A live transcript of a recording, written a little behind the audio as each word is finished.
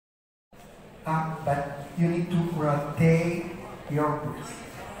but you need to rotate your wrist.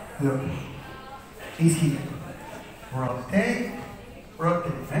 Look, it's here. Rotate,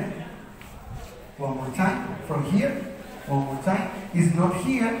 rotate. Eh? One more time, from here. One more time. It's not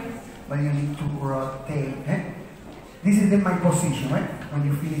here, but you need to rotate. Eh? This is my position, right? When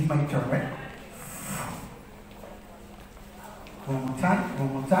you finish my turn, right? One more time,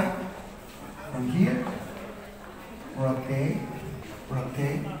 one more time. From here, rotate,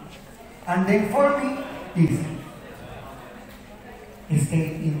 rotate. And then for me is stay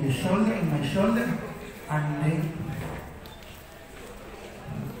in the shoulder, in my shoulder, and then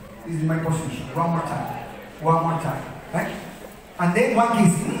this is my position. One more time. One more time. Right? And then one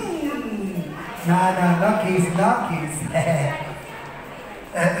kiss. No kiss, no kiss.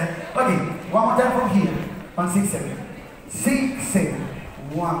 Okay, one more time from here. On 6, 7. 6, 7.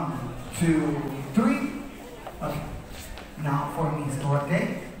 1, 2, 3. Okay. Now for me is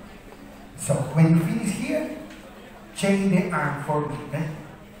rotate. So when you finish here, change the arm for me. Eh?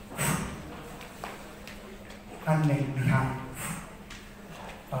 And then behind.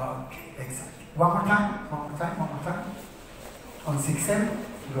 Okay, exactly. One more time, one more time, one more time. On 6, 7,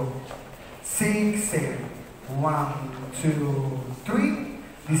 go. 6, 7. 1, 2, 3.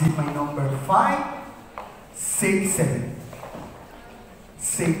 This is my number 5. 6, 7.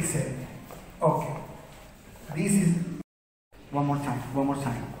 6, 7. Okay. This is one more time, one more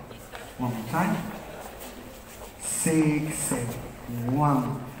time. One more time. 6, 7.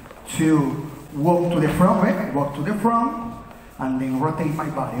 1, 2. Walk to the front, right? Walk to the front. And then rotate my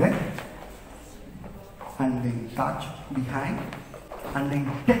body, right? And then touch behind. And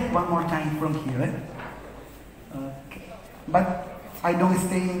then take one more time from here, right? Okay. But I don't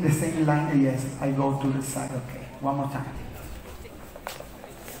stay in the same line. Yes, I go to the side. Okay. One more time.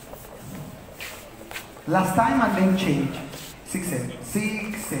 Last time and then change. 6, 7.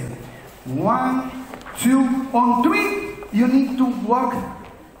 6, 7. 1, 2. On 3, you need to walk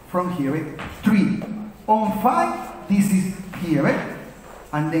from here, right? 3. On 5, this is here, right?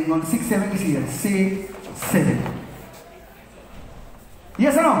 And then on 6, 7 is here. 6, 7.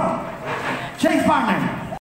 Yes or no? Change partner.